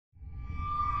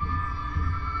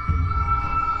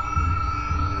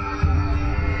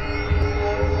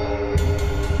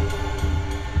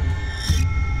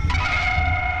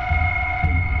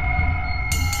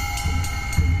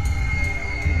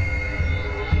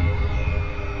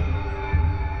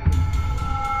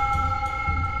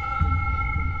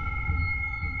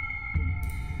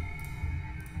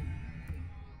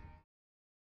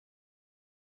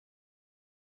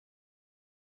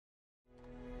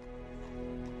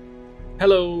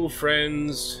Hello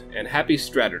friends, and happy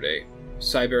Straturday.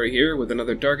 Psyberry here with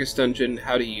another Darkest Dungeon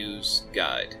How to Use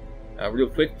guide. Real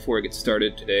quick before I get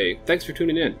started today, thanks for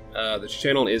tuning in. This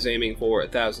channel is aiming for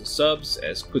 1,000 subs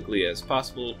as quickly as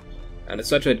possible, and as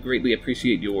such I'd greatly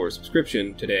appreciate your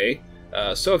subscription today.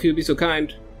 So if you'd be so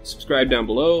kind, subscribe down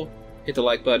below, hit the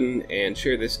like button, and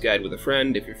share this guide with a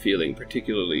friend if you're feeling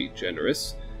particularly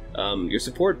generous. Your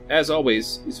support, as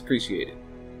always, is appreciated.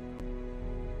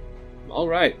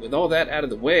 Alright, with all that out of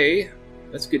the way,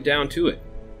 let's get down to it.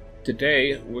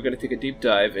 Today, we're going to take a deep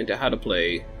dive into how to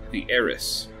play the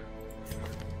Heiress.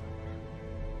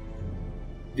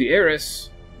 The Heiress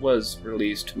was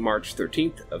released March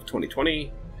 13th of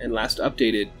 2020, and last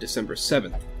updated December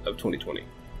 7th of 2020.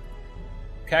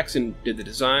 Caxton did the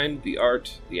design, the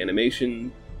art, the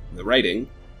animation, the writing.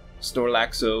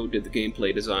 Snorlaxo did the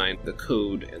gameplay design, the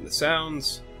code, and the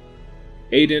sounds.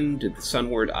 Aiden did the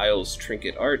Sunward Isles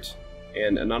trinket art,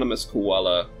 and Anonymous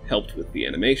Koala helped with the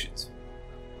animations.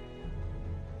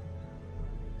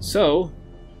 So,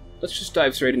 let's just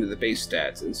dive straight into the base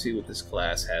stats and see what this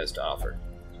class has to offer.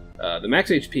 The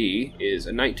max HP is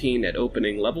a 19 at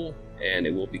opening level, and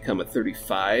it will become a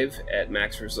 35 at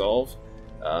max resolve.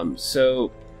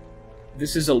 So,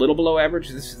 this is a little below average.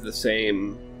 This is the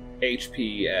same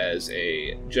HP as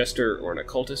a Jester or an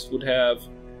Occultist would have.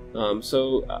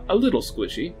 So, a little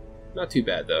squishy. Not too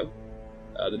bad, though.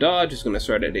 The dodge is going to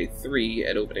start at a 3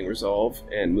 at opening resolve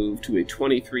and move to a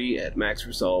 23 at max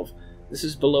resolve. This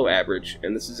is below average,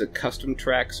 and this is a custom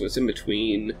track, so it's in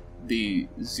between the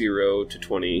 0 to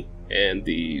 20 and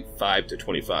the 5 to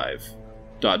 25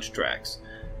 dodge tracks.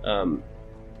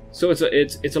 So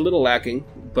it's a little lacking,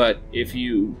 but if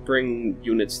you bring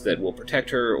units that will protect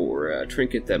her or a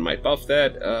trinket that might buff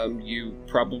that, you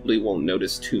probably won't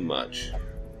notice too much.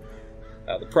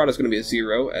 The prod is going to be a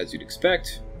 0, as you'd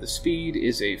expect. The speed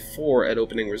is a 4 at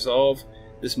opening resolve.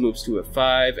 This moves to a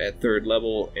 5 at 3rd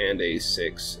level and a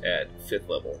 6 at 5th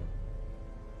level.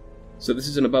 So this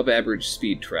is an above average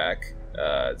speed track.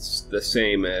 It's the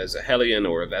same as a Hellion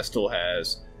or a Vestal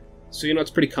has, so you know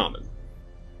it's pretty common.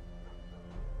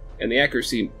 And the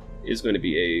accuracy is going to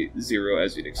be a 0,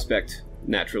 as you'd expect,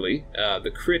 naturally.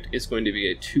 The crit is going to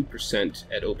be a 2%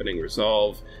 at opening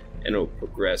resolve, and it will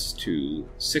progress to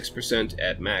 6%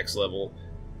 at max level.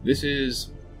 This is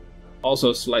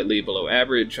also slightly below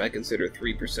average. I consider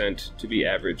 3% to be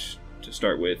average to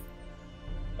start with.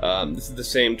 This is the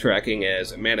same tracking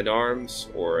as a Man-at-Arms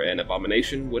or an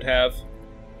Abomination would have.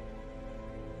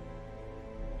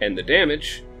 And the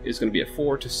damage is going to be a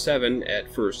 4 to 7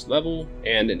 at first level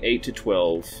and an 8 to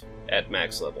 12 at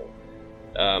max level.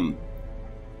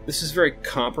 This is very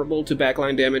comparable to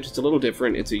backline damage. It's a little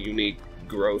different. It's a unique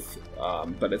growth,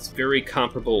 but it's very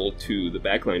comparable to the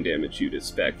backline damage you'd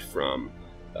expect from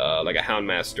like a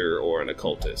Houndmaster or an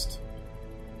Occultist.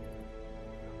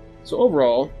 So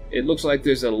overall, it looks like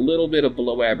there's a little bit of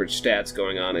below average stats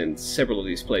going on in several of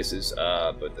these places,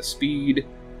 but the speed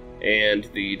and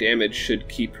the damage should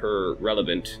keep her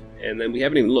relevant. And then we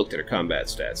haven't even looked at her combat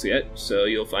stats yet, so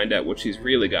you'll find out what she's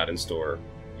really got in store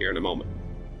here in a moment.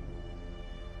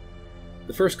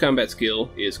 The first combat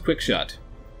skill is Quick Shot.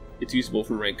 It's usable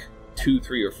from rank 2,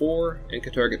 3, or 4, and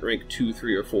can target rank 2,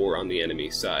 3, or 4 on the enemy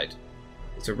side.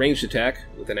 It's a ranged attack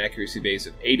with an accuracy base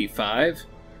of 85,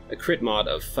 a crit mod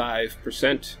of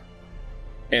 5%,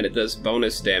 and it does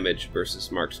bonus damage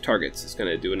versus marked targets. It's going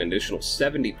to do an additional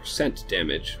 70%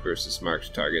 damage versus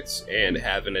marked targets, and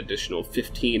have an additional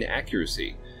 15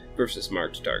 accuracy versus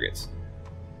marked targets.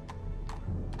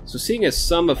 So seeing as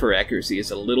some of her accuracy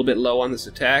is a little bit low on this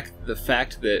attack, the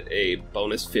fact that a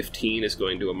bonus 15 is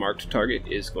going to a marked target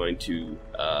is going to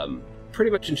pretty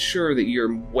much ensure that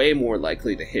you're way more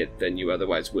likely to hit than you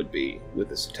otherwise would be with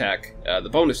this attack. The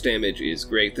bonus damage is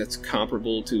great. That's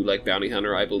comparable to like Bounty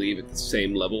Hunter, I believe, at the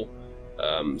same level.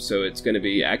 So it's going to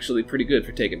be actually pretty good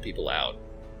for taking people out.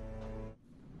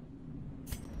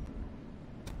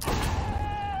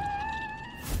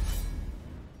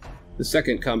 The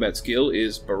second combat skill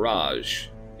is Barrage.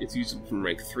 It's usable from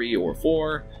rank 3 or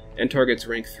 4, and targets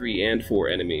rank 3 and 4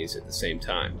 enemies at the same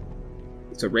time.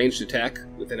 It's a ranged attack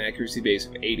with an accuracy base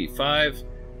of 85,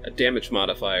 a damage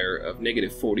modifier of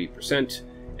 -40%,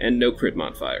 and no crit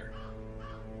modifier.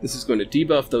 This is going to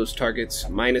debuff those targets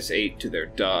 -8 to their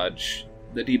dodge.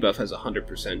 The debuff has a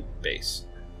 100% base.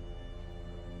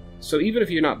 So even if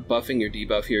you're not buffing your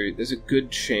debuff here, there's a good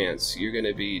chance you're going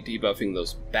to be debuffing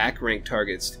those back rank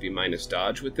targets to be minus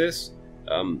dodge with this.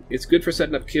 It's good for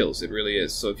setting up kills, it really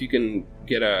is. So if you can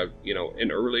get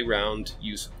an early round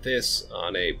use of this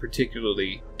on a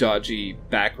particularly dodgy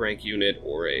back rank unit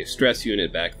or a stress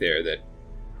unit back there that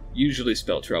usually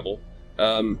spell trouble,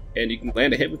 And you can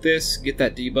land a hit with this, get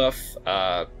that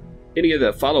debuff. Any of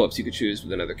the follow-ups you could choose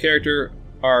with another character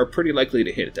are pretty likely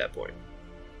to hit at that point.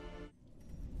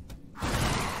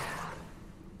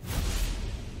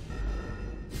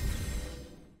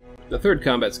 The third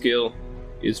combat skill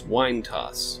is Wine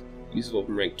Toss, usable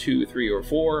from rank 2, 3, or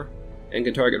 4, and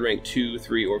can target rank 2,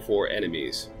 3, or 4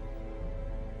 enemies.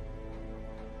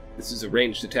 This is a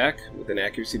ranged attack with an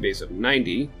accuracy base of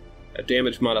 90, a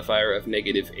damage modifier of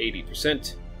negative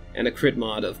 80%, and a crit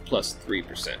mod of plus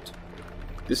 3%.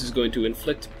 This is going to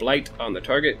inflict Blight on the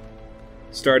target,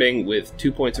 starting with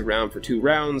 2 points a round for 2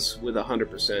 rounds with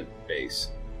 100%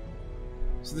 base.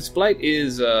 So this Blight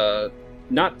is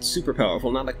not super powerful,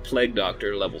 not like Plague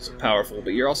Doctor levels of powerful,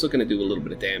 but you're also going to do a little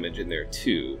bit of damage in there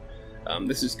too.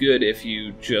 This is good if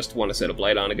you just want to set a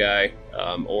Blight on a guy,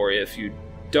 or if you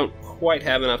don't quite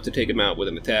have enough to take him out with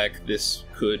an attack. This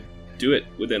could do it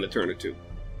within a turn or two.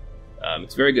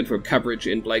 It's very good for coverage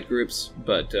in Blight groups,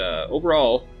 but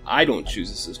overall, I don't choose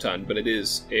this a ton, but it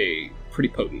is a pretty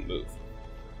potent move.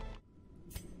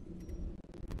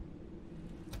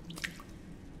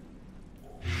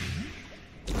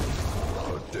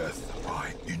 Death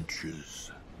by inches.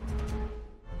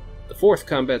 The fourth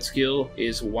combat skill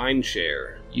is Wine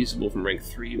Share, usable from rank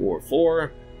 3 or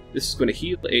 4. This is going to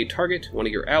heal a target, one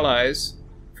of your allies,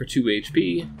 for 2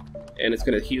 HP, and it's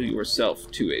going to heal yourself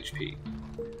 2 HP.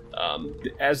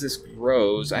 As this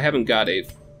grows, I haven't got a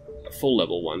full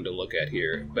level one to look at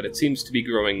here, but it seems to be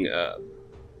growing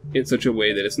in such a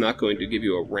way that it's not going to give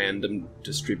you a random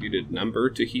distributed number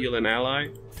to heal an ally,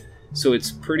 so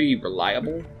it's pretty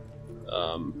reliable.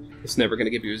 It's never going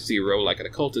to give you a 0 like an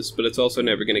occultist, but it's also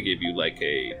never going to give you like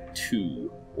a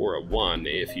 2 or a 1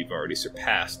 if you've already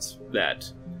surpassed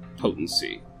that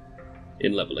potency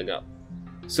in leveling up.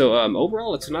 So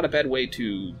overall, it's not a bad way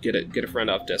to get a friend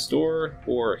off death's door,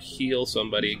 or heal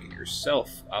somebody, get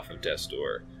yourself off of death's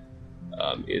door.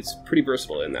 It's pretty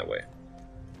versatile in that way.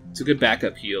 It's a good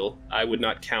backup heal. I would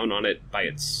not count on it by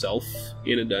itself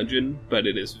in a dungeon, but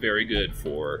it is very good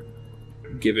for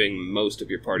giving most of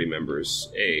your party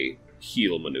members a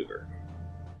heal maneuver.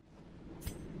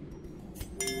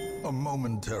 A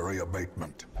momentary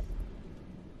abatement.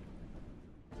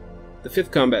 The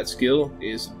fifth combat skill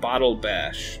is Bottle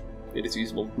Bash. It is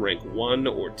usable from rank 1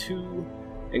 or 2,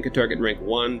 and can target rank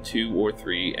 1, 2, or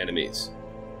 3 enemies.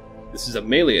 This is a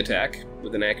melee attack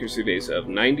with an accuracy base of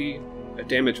 90, a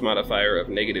damage modifier of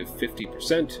negative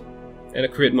 50%, and a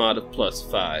crit mod of plus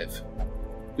 5.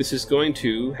 This is going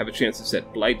to have a chance to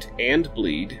set Blight and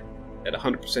Bleed at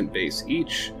 100% base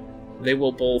each. They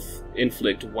will both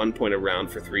inflict 1 point a round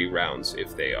for 3 rounds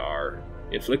if they are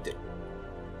inflicted.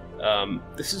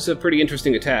 This is a pretty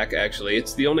interesting attack, actually.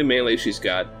 It's the only melee she's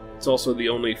got. It's also the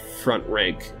only front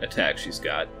rank attack she's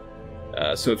got.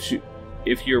 So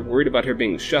if you're worried about her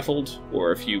being shuffled,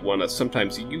 or if you want to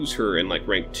sometimes use her in like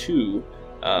rank 2,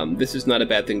 this is not a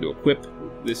bad thing to equip.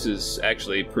 This is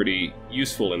actually pretty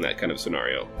useful in that kind of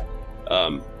scenario.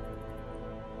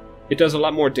 It does a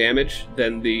lot more damage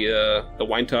than the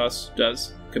Wine Toss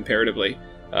does, comparatively,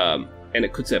 and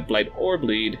it could set Blight or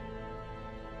Bleed.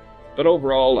 But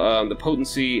overall, the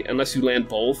potency, unless you land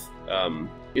both,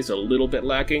 is a little bit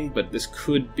lacking, but this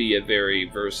could be a very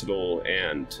versatile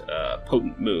and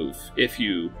potent move if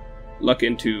you luck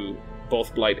into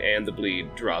both Blight and the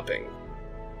Bleed dropping.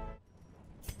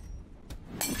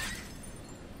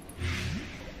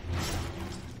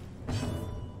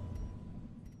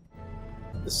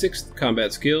 The sixth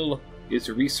combat skill is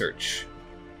Research.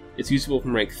 It's usable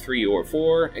from rank 3 or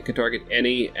 4 and can target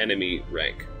any enemy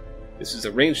rank. This is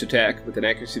a ranged attack with an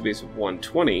accuracy base of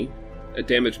 120, a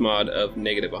damage mod of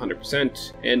negative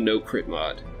 100%, and no crit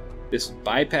mod. This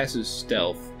bypasses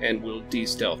stealth and will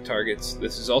de-stealth targets.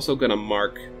 This is also going to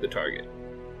mark the target.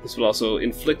 This will also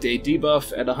inflict a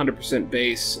debuff at 100%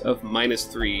 base of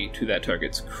 -3 to that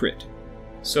target's crit.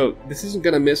 So this isn't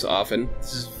going to miss often.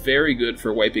 This is very good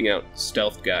for wiping out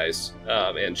stealth guys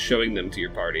and showing them to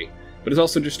your party. But it's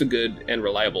also just a good and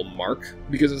reliable mark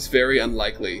because it's very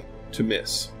unlikely to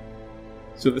miss.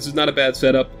 So this is not a bad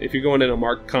setup. If you're going in a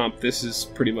mark comp, this is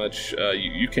pretty much,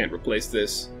 you can't replace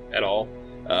this at all.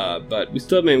 But we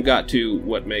still haven't got to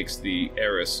what makes the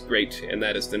Heiress great, and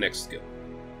that is the next skill.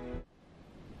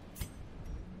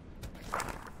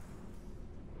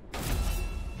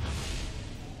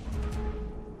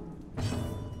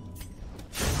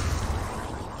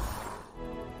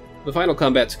 The final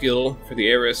combat skill for the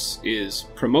Heiress is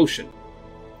Promotion.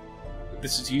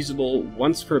 This is usable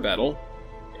once per battle,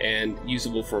 and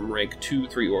usable from rank 2,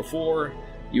 3, or 4.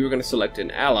 You are going to select an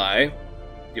ally.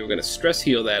 You are going to stress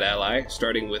heal that ally,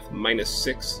 starting with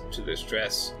 -6 to their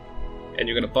stress. and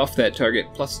you're going to buff that target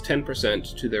plus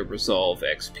 10% to their Resolve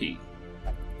XP.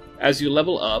 As you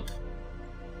level up,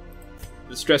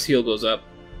 the stress heal goes up,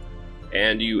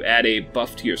 and you add a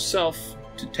buff to yourself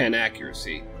to 10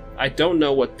 accuracy. I don't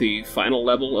know what the final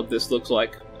level of this looks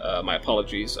like. My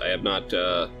apologies, I have not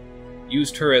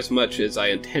used her as much as I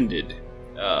intended.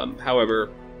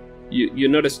 However, you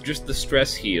notice just the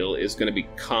stress heal is going to be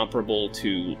comparable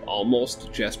to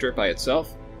almost Jester by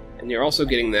itself, and you're also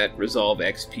getting that Resolve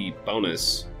XP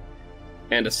bonus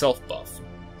and a self buff.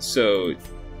 So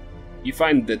you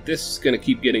find that this is going to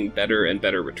keep getting better and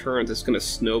better returns. It's going to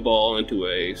snowball into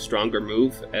a stronger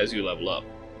move as you level up.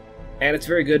 And it's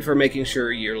very good for making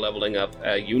sure you're leveling up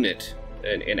a unit,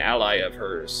 an ally of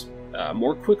hers,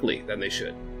 more quickly than they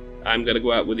should. I'm going to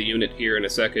go out with a unit here in a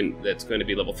second that's going to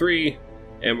be level 3,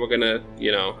 and we're going to,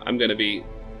 I'm going to be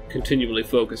continually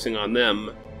focusing on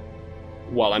them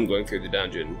while I'm going through the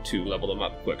dungeon to level them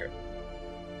up quicker.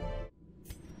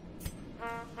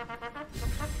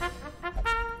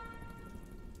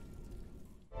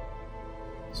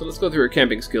 So let's go through her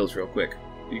camping skills real quick.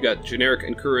 You got generic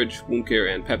Encourage, Wound Care,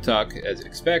 and Pep Talk as you'd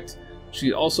expect.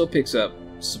 She also picks up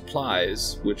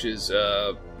Supplies, which is,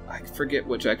 I forget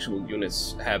which actual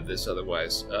units have this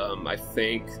otherwise. I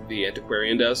think the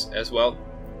Antiquarian does as well.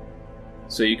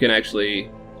 So you can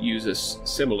actually use this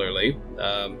similarly.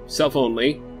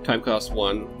 Self-only, time cost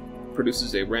 1,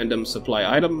 produces a random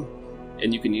supply item,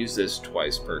 and you can use this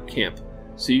twice per camp.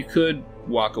 So you could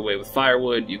walk away with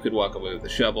firewood, you could walk away with a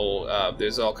shovel,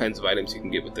 there's all kinds of items you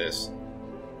can get with this.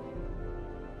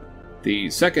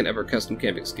 The second of her custom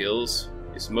camping skills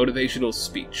is Motivational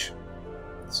Speech.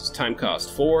 This is time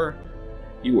cost 4.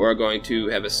 You are going to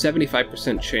have a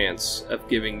 75% chance of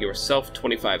giving yourself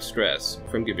 25 stress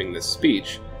from giving this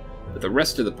speech, but the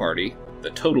rest of the party,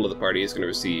 the total of the party, is going to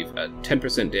receive a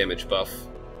 10% damage buff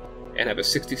and have a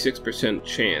 66%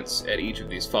 chance at each of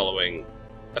these following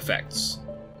effects.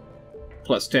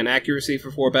 Plus 10 accuracy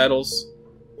for 4 battles,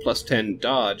 plus 10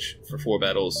 dodge for 4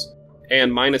 battles,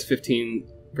 and minus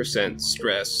 15%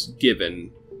 stress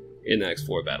given in the next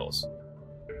 4 battles.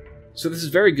 So this is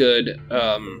very good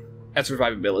at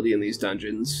survivability in these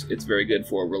dungeons. It's very good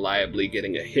for reliably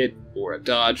getting a hit or a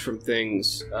dodge from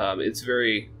things. It's a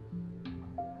very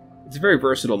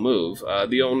versatile move.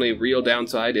 The only real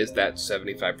downside is that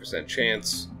 75%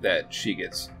 chance that she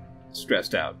gets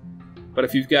stressed out. But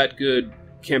if you've got good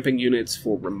camping units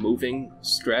for removing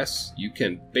stress, you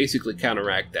can basically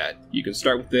counteract that. You can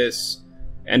start with this,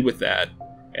 end with that,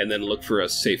 and then look for a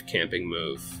safe camping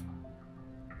move.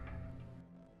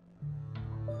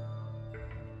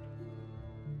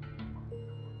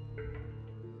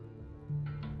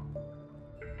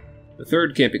 The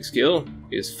third camping skill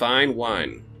is Fine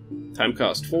Wine. Time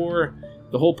cost 4.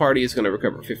 The whole party is going to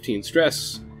recover 15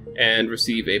 stress and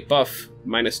receive a buff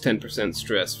minus 10%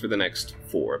 stress for the next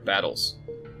 4 battles.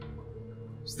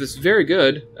 So this is very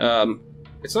good.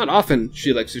 It's not often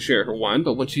she likes to share her wine,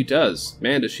 but when she does,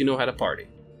 man, does she know how to party.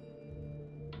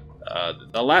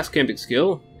 The last camping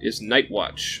skill is Night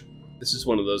Watch. This is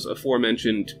one of those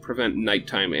aforementioned prevent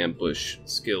nighttime ambush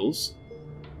skills.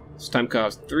 It's time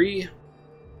cost 3.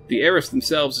 The Heiress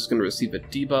themselves is going to receive a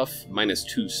debuff, minus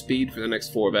 2 speed for the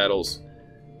next 4 battles,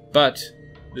 but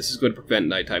this is going to prevent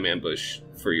nighttime ambush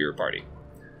for your party.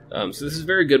 So this is a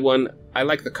very good one. I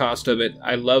like the cost of it.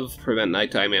 I love prevent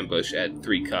nighttime ambush at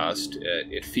 3 cost.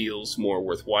 It feels more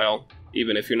worthwhile,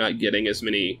 even if you're not getting as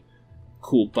many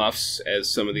cool buffs as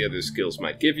some of the other skills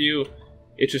might give you.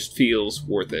 It just feels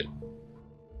worth it.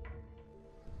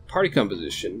 Party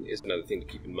composition is another thing to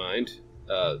keep in mind.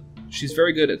 She's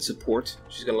very good at support.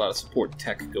 She's got a lot of support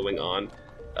tech going on.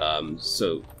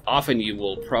 So often you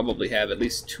will probably have at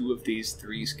least 2 of these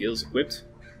 3 skills equipped,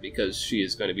 because she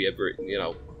is going to be a very,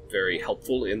 very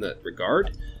helpful in that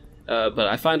regard. But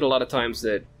I find a lot of times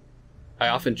that I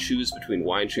often choose between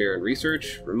Wine Share and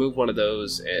Research, remove one of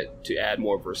those to add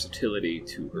more versatility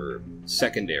to her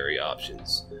secondary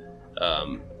options.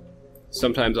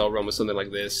 Sometimes I'll run with something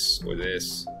like this or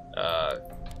this.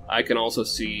 I can also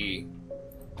see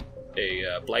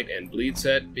a Blight and Bleed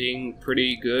set being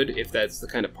pretty good if that's the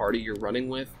kind of party you're running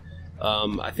with.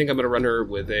 I think I'm going to run her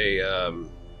with a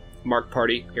Mark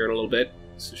party here in a little bit,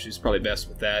 so she's probably best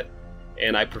with that.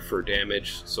 And I prefer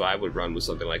damage, so I would run with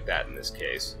something like that in this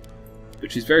case.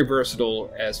 But she's very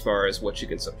versatile as far as what she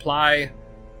can supply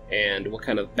and what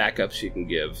kind of backup she can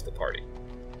give the party.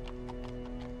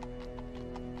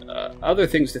 Other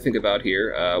things to think about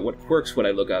here, what quirks would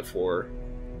I look out for?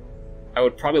 I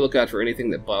would probably look out for anything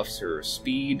that buffs her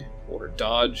speed, or her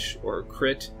dodge, or her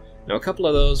crit. Now, a couple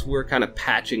of those we're kind of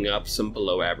patching up some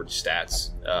below average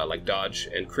stats, like dodge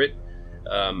and crit,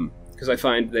 because I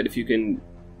find that if you can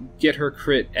get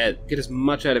as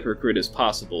much out of her crit as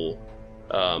possible.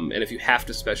 And if you have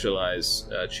to specialize,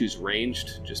 choose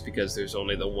ranged, just because there's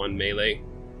only the one melee.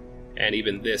 And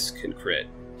even this can crit,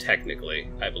 technically,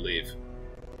 I believe.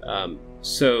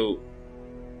 So,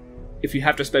 if you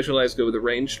have to specialize, go with the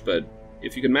ranged, but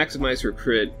if you can maximize her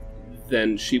crit,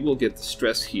 then she will get the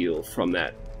stress heal from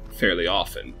that fairly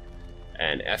often.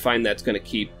 And I find that's going to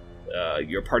keep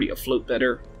your party afloat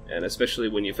better, and especially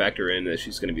when you factor in that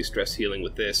she's going to be stress healing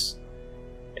with this.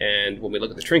 And when we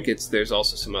look at the trinkets, there's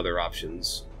also some other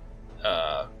options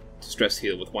to stress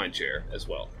heal with Wine Chair as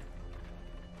well.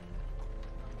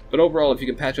 But overall, if you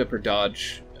can patch up her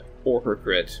dodge or her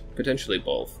crit, potentially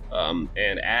both,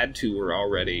 and add to her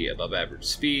already above average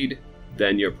speed,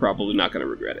 then you're probably not going to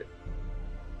regret it.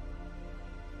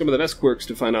 Some of the best quirks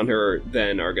to find on her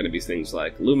then are going to be things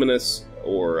like Luminous,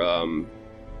 or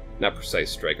not Precise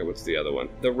Striker, what's the other one?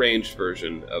 The ranged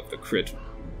version of the crit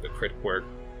quirk.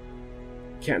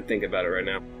 Can't think about it right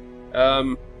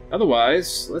now.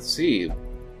 Otherwise, let's see.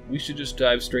 We should just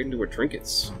dive straight into her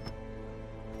trinkets.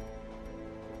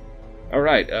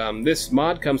 Alright, this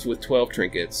mod comes with 12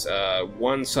 trinkets.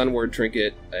 1 Sunward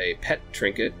trinket, a Pet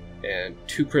trinket, and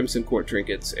 2 Crimson Court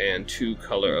trinkets, and 2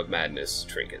 Color of Madness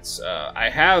trinkets. I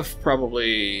have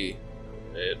probably,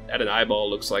 at an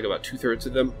eyeball, looks like about 2/3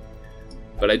 of them,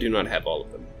 but I do not have all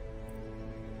of them.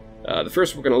 The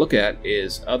first we're going to look at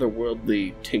is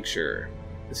Otherworldly Tincture.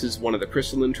 This is one of the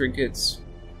crystalline trinkets.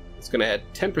 It's going to add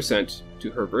 10%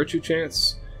 to her virtue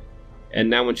chance, and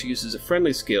now when she uses a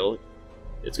friendly skill,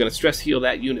 it's going to stress heal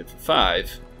that unit for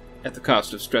 5, at the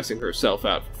cost of stressing herself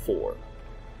out for 4.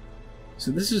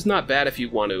 So this is not bad if you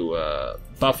want to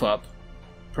buff up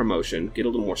promotion, get a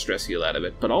little more stress heal out of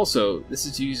it, but also this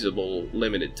is usable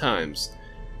limited times,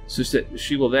 so that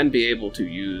she will then be able to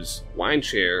use Wine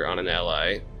Chair on an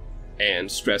ally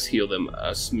and stress heal them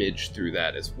a smidge through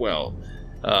that as well.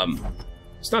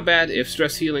 It's not bad. If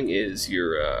stress healing is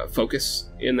your focus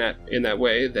in that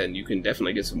way, then you can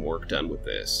definitely get some work done with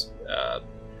this.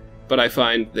 But I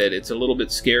find that it's a little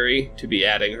bit scary to be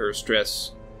adding her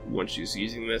stress once she's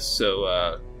using this,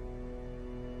 so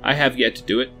I have yet to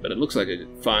do it, but it looks like a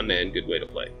fun and good way to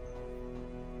play.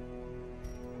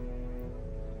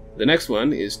 The next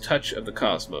one is Touch of the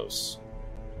Cosmos.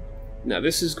 Now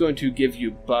this is going to give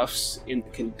you buffs in the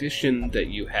condition that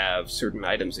you have certain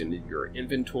items in your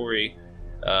inventory.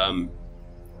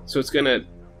 So it's going to,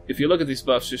 if you look at these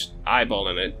buffs, just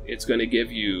eyeballing it, it's going to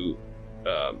give you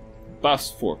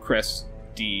buffs for Crest,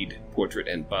 Deed, Portrait,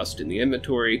 and Bust in the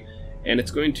inventory, and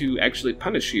it's going to actually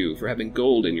punish you for having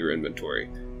gold in your inventory.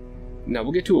 Now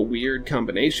we'll get to a weird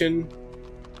combination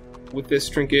with this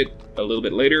trinket a little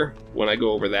bit later when I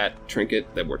go over that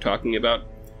trinket that we're talking about,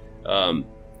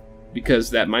 because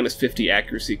that minus 50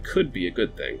 accuracy could be a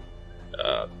good thing,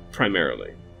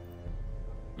 primarily.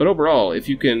 But overall, if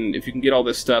you can get all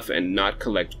this stuff and not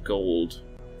collect gold,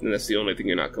 and that's the only thing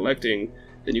you're not collecting,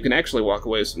 then you can actually walk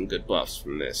away with some good buffs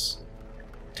from this.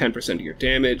 10% to your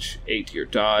damage, 8 to your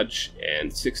dodge,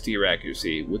 and 6 to your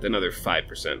accuracy, with another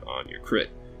 5% on your crit.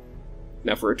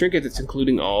 Now for a trinket that's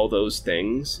including all those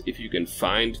things, if you can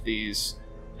find these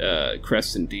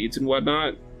crests and deeds and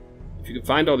whatnot, if you can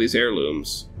find all these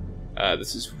heirlooms,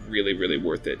 this is really, really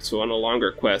worth it. So on a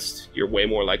longer quest, you're way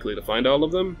more likely to find all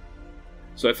of them.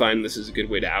 So I find this is a good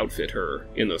way to outfit her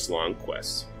in those long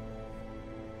quests.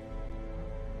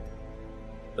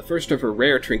 The first of her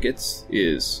rare trinkets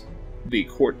is the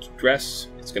Court Dress.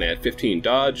 It's going to add 15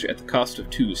 dodge at the cost of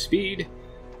 2 speed,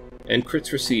 and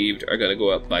crits received are going to go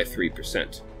up by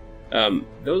 3%.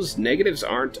 Those negatives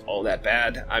aren't all that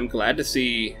bad. I'm glad to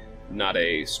see not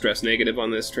a stress negative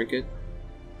on this trinket.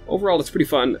 Overall, it's pretty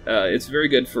fun. It's very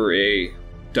good for a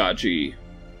dodgy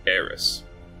Heiress.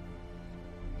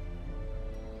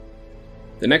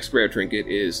 The next rare trinket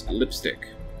is Lipstick.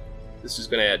 This is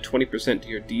going to add 20% to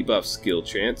your debuff skill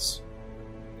chance,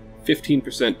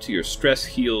 15% to your stress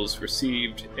heals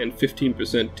received, and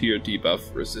 15% to your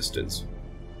debuff resistance.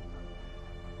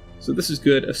 So this is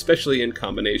good, especially in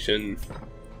combination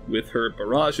with her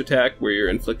barrage attack, where you're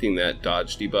inflicting that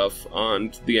dodge debuff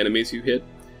on the enemies you hit.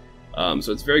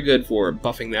 So it's very good for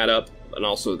buffing that up, and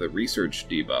also the research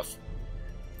debuff.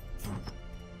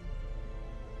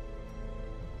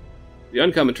 The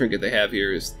uncommon trinket they have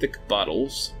here is Thick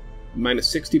Bottles,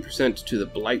 minus 60% to the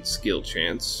Blight skill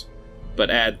chance, but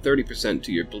add 30%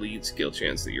 to your Bleed skill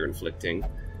chance that you're inflicting,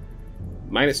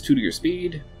 minus 2 to your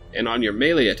speed, and on your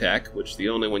melee attack, which the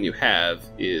only one you have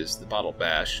is the Bottle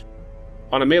Bash,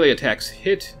 on a melee attack's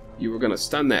hit, you are going to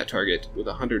stun that target with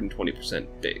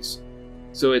 120% base.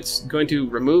 So it's going to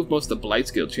remove most of the Blight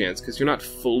skill chance, because you're not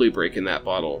fully breaking that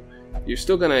bottle. You're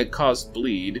still going to cause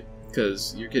bleed,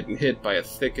 because you're getting hit by a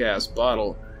thick-ass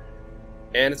bottle,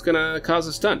 and it's going to cause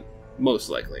a stun, most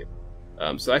likely.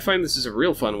 So I find this is a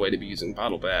real fun way to be using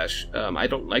Bottle Bash. I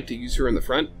don't like to use her in the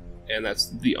front, and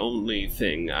that's the only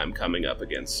thing I'm coming up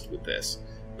against with this.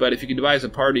 But if you can devise a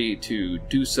party to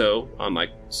do so on,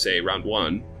 like, say, round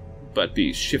 1, but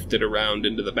be shifted around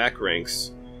into the back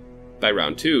ranks by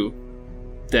round 2,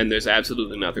 then there's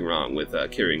absolutely nothing wrong with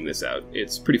carrying this out.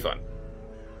 It's pretty fun.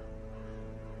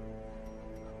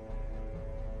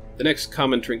 The next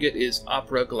common trinket is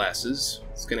Opera Glasses.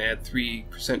 It's going to add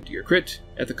 3% to your crit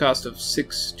at the cost of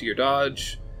 6 to your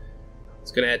dodge.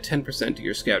 It's going to add 10% to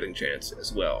your scouting chance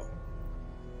as well.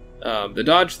 The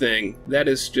dodge thing, that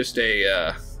is just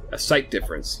a sight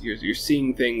difference. You're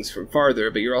seeing things from farther,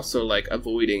 but you're also like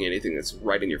avoiding anything that's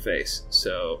right in your face.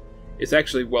 So it's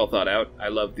actually well thought out. I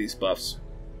love these buffs.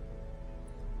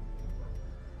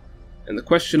 And the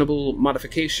questionable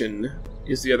modification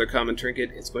is the other common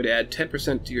trinket. It's going to add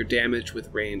 10% to your damage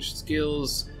with ranged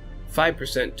skills,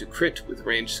 5% to crit with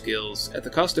ranged skills, at the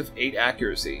cost of 8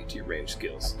 accuracy to your ranged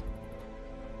skills.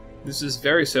 This is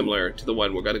very similar to the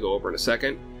one we're going to go over in a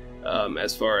second,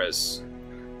 as far as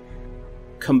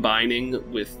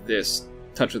combining with this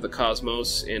Touch of the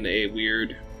Cosmos in a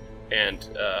weird and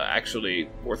actually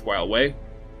worthwhile way.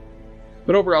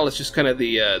 But overall, it's just kind of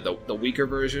the weaker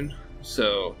version,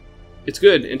 so it's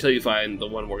good until you find the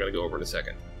one we're going to go over in a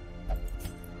second.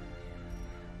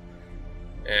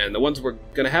 And the ones we're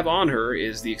going to have on her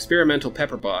is the Experimental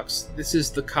Pepper Box. This is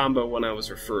the combo one I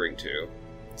was referring to.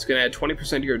 It's going to add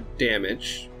 20% of your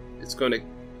damage. It's going to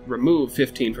remove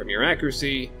 15 from your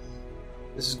accuracy.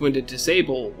 This is going to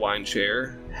disable Wine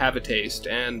Share, Have a Taste,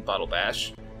 and Bottle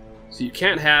Bash. So you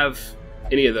can't have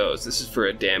any of those. This is for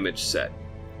a damage set.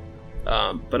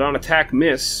 But on attack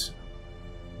miss,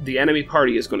 the enemy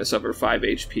party is going to suffer 5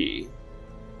 HP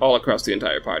all across the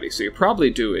entire party. So you're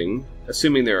probably doing,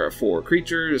 assuming there are 4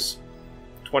 creatures,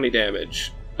 20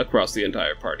 damage across the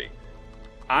entire party.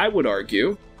 I would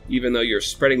argue, even though you're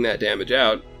spreading that damage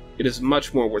out, it is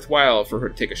much more worthwhile for her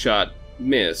to take a shot,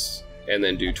 miss, and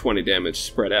then do 20 damage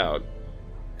spread out,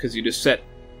 because you just set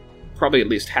probably at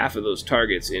least half of those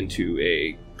targets into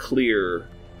a clear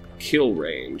kill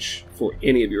range for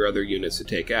any of your other units to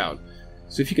take out.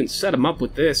 So if you can set them up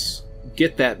with this,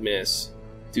 get that miss,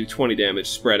 do 20 damage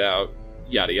spread out,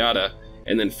 yada yada,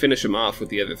 and then finish them off with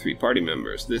the other 3 party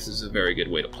members, this is a very good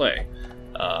way to play.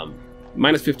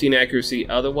 Minus 15 accuracy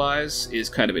otherwise is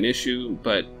kind of an issue,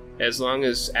 but as long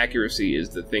as accuracy is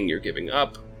the thing you're giving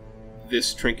up,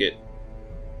 this trinket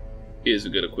is a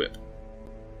good equip.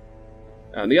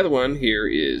 The other one here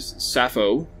is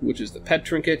Sappho, which is the pet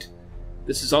trinket.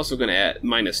 This is also going to add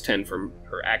minus 10 from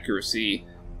her accuracy.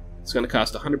 It's going to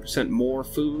cost 100% more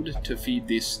food to feed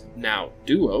this now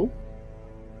duo.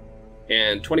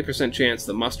 And 20% chance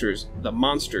the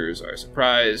monsters are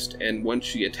surprised, and when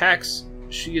she attacks,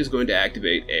 she is going to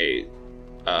activate a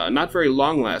not very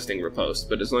long-lasting riposte,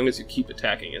 but as long as you keep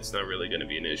attacking, it's not really going to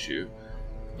be an issue.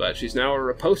 But she's now a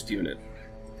riposte unit,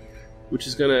 which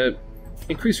is going to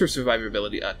increase her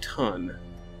survivability a ton.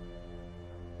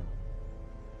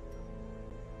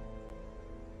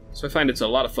 So I find it's a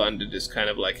lot of fun to just kind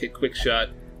of like hit quick shot,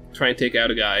 try and take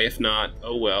out a guy. If not,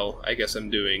 oh well, I guess I'm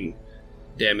doing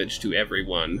damage to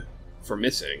everyone for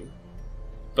missing,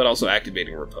 but also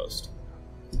activating riposte.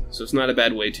 So it's not a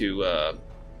bad way to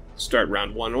start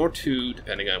round 1 or 2,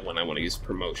 depending on when I want to use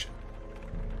promotion.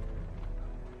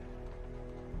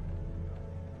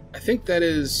 I think that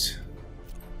is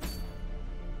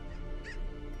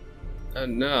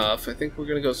enough. I think we're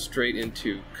going to go straight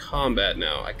into combat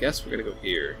now. I guess we're going to go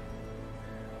here.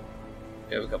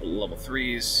 We have a couple of level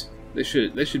 3s. They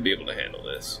should be able to handle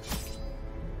this.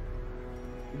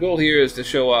 The goal here is to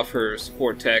show off her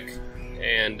support tech,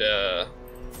 and I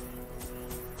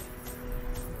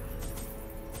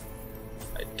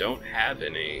don't have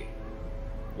any.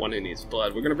 One who needs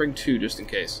blood. We're going to bring 2 just in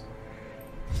case.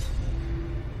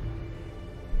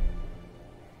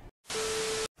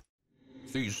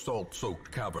 These salt-soaked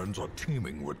caverns are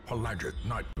teeming with pelagic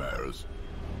nightmares.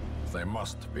 They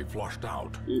must be flushed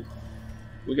out. Ooh.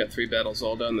 We got 3 battles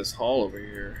all down this hall over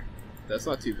here. That's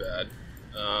not too bad.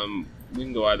 We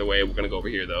can go either way. We're going to go over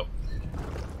here, though.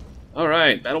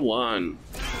 Alright, battle 1.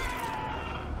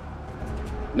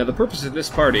 Now, the purpose of this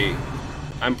party,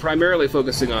 I'm primarily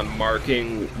focusing on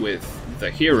marking with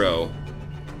the hero,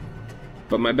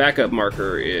 but my backup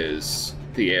marker is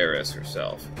the Heiress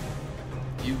herself.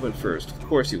 You went first. Of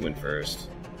course you went first.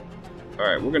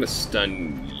 Alright, we're gonna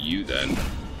stun you then,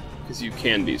 because you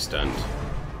can be stunned.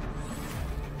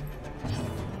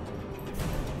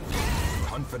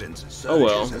 Confidence Oh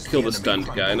well, let's kill the stunned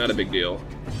guy, not a big deal.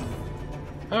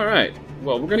 Alright,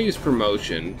 well, we're going to use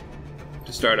promotion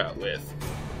to start out with,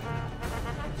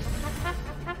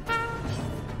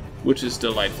 which is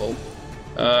delightful.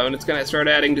 And it's going to start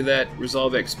adding to that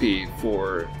Resolve XP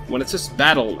for when it says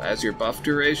battle as your buff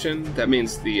duration, that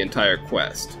means the entire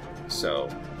quest. So,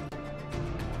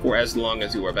 for as long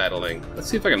as you are battling. Let's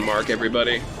see if I can mark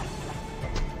everybody.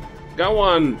 Got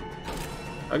one!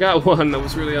 I got one, that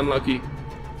was really unlucky.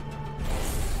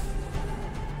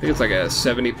 I think it's like a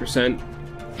 70%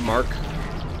 mark.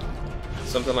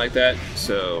 Something like that,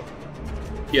 so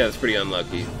yeah, it's pretty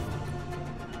unlucky.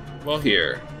 Well,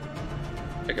 here.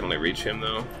 I can only reach him,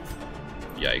 though.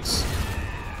 Yikes.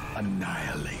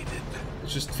 Annihilated.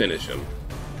 Let's just finish him.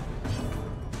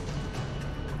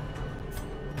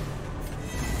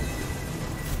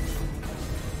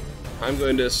 I'm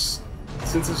going to...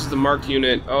 Since this is the marked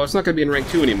unit... Oh, it's not going to be in rank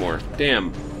 2 anymore.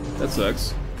 Damn. That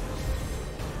sucks.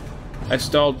 I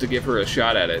stalled to give her a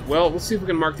shot at it. Well, let's see if we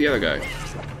can mark the other guy.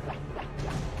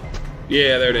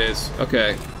 Yeah, there it is.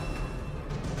 Okay.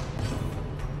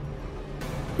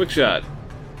 Quick shot.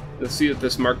 Let's see what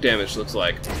this mark damage looks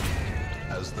like.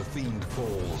 As the fiend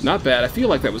falls, not bad. I feel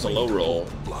like that was a low roll.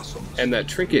 blossoms. And that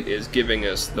trinket is giving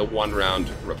us the 1-round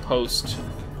riposte,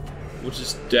 which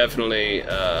is definitely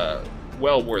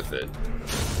well worth it.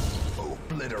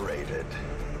 Obliterated.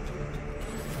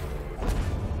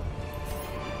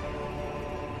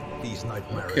 These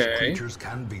nightmarish creatures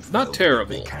can be felt. Not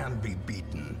terrible. They can be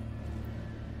beaten.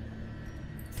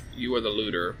 You are the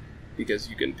looter because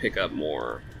you can pick up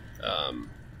more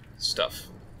stuff,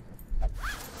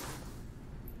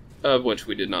 of which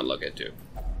we did not look into.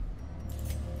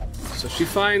 So she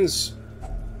finds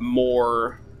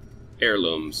more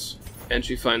heirlooms, and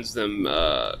she finds them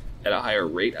at a higher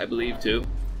rate, I believe, too.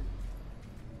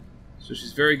 So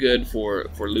she's very good for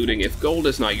looting if gold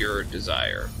is not your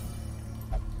desire.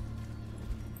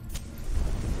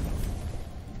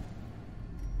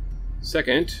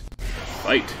 Second,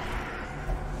 fight.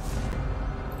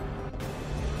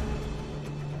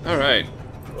 Alright,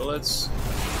 well, let's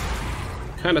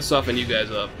kind of soften you guys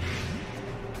up.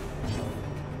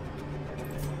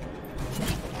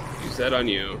 Use that on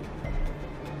you.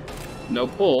 No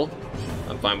pull.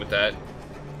 I'm fine with that.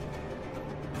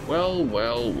 Well,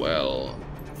 well, well.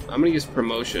 I'm gonna use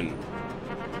promotion,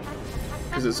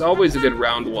 because it's always a good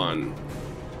round 1.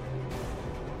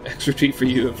 Extra T for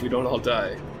you if you don't all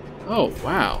die. Oh,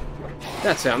 wow.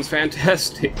 That sounds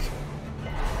fantastic.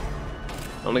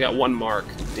 Only got 1 mark.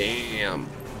 Damn.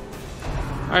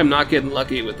 I am not getting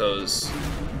lucky with those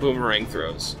boomerang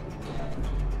throws.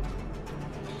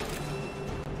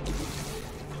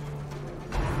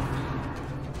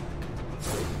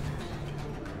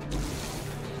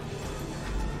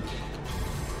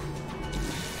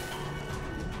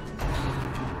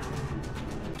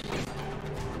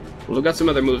 Well, we've got some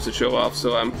other moves to show off,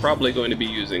 so I'm probably going to be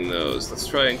using those. Let's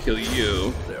try and kill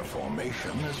you,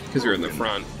 because you're in the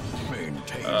front.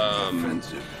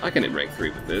 I can hit rank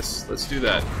 3 with this. Let's do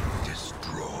that.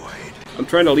 Destroyed. I'm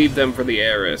trying to leave them for the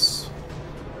Heiress.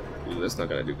 Ooh, that's not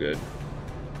gonna do good.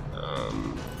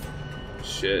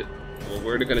 Shit. Well,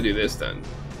 we're gonna do this then.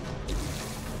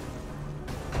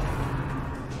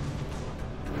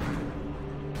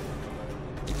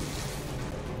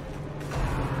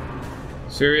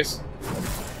 Serious?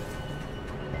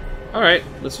 Alright,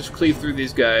 let's just cleave through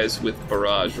these guys with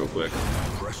barrage real quick.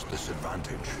 Press this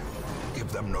advantage.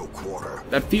 Give them no quarter.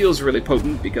 That feels really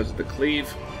potent because of the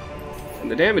cleave. And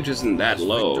the damage isn't that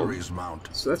low.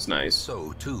 So that's nice.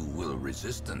 So too will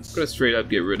resistance. I'm gonna straight up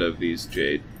get rid of these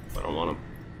Jade. I don't want them.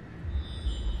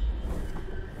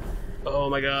 Oh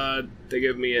my god, they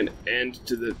give me an end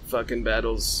to the fucking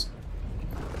battles.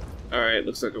 Alright,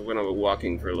 looks like I'm gonna be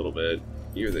walking for a little bit.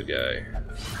 You're the guy.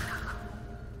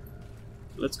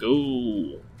 Let's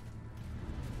go.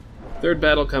 Third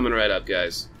battle coming right up,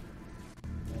 guys.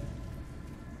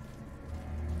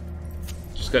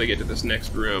 Just gotta get to this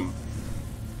next room.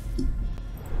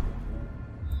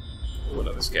 Oh,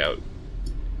 another scout.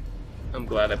 I'm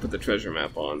glad I put the treasure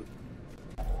map on.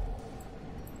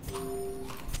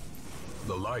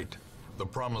 The light, the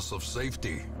promise of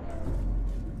safety.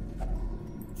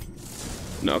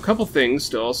 Now, a couple things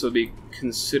to also be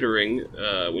considering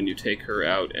when you take her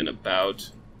out and about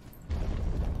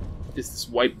is this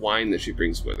white wine that she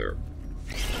brings with her.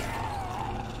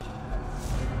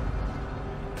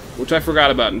 Which I forgot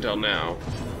about until now.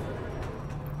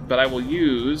 But I will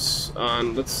use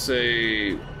on, let's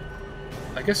say,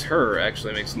 I guess her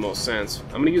actually makes the most sense.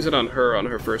 I'm going to use it on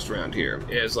her first round here,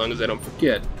 as long as I don't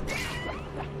forget.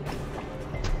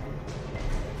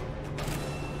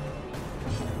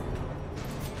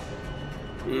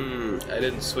 I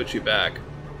didn't switch you back.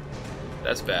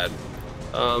 That's bad.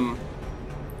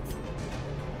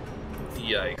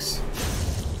 Yikes.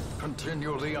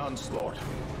 Continue the onslaught.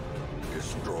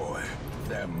 Destroy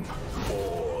them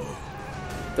all.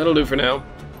 That'll do for now.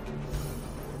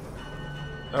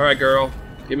 Alright, girl.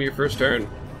 Give me your first turn.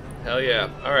 Hell yeah.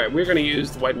 Alright, we're gonna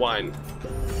use the white wine.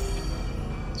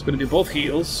 It's gonna do both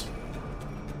heals,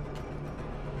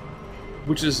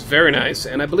 which is very nice,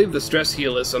 and I believe the stress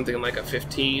heal is something like a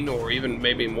 15 or even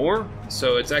maybe more,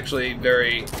 so it's actually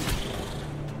very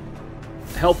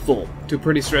helpful to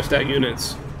pretty stressed out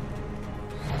units.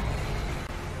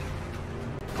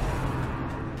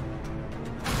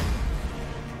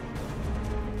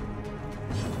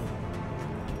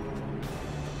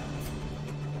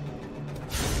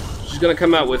 She's gonna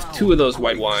come out with 2 of those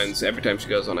white wines every time she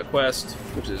goes on a quest,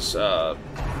 which is a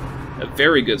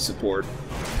very good support.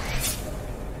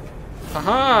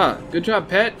 Haha! Good job,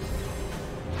 pet!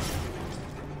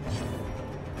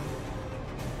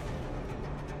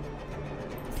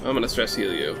 I'm gonna stress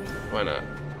heal you. Why not?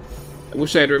 I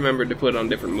wish I had remembered to put on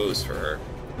different moves for her.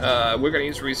 We're gonna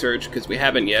use research, because we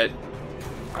haven't yet.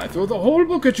 I throw the whole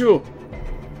book at you!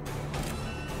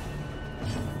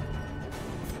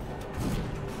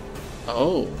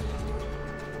 Oh.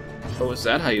 Oh, is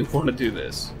that how you want to do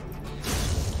this?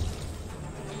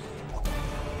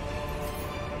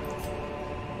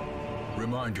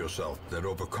 Remind yourself that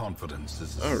overconfidence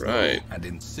is a All slow right. and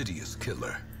insidious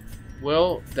killer.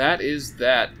 Well, that is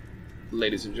that,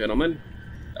 ladies and gentlemen.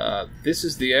 This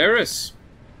is the Heiress.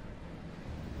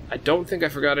 I don't think I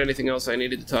forgot anything else I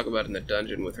needed to talk about in the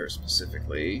dungeon with her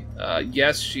specifically.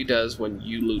 Yes, she does, when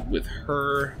you loot with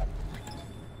her,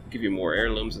 give you more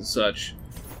heirlooms and such.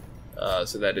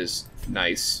 So that is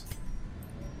nice.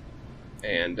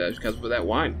 And she comes with that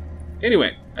wine.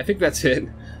 Anyway, I think that's it.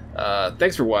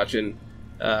 Thanks for watching.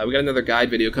 We got another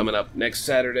guide video coming up next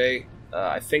Saturday.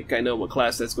 I think I know what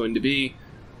class that's going to be.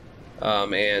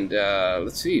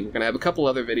 Let's see, we're going to have a couple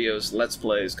other videos, Let's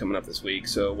Plays, coming up this week,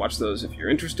 so watch those if you're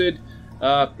interested.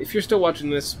 If you're still watching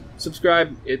this,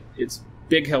 subscribe. It's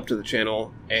big help to the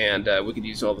channel, and we could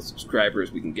use all the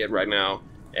subscribers we can get right now,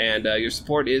 and your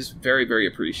support is very, very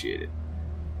appreciated.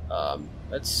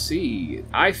 Let's see,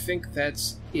 I think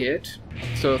that's it.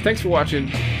 So thanks for watching.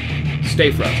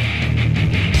 Stay frosty.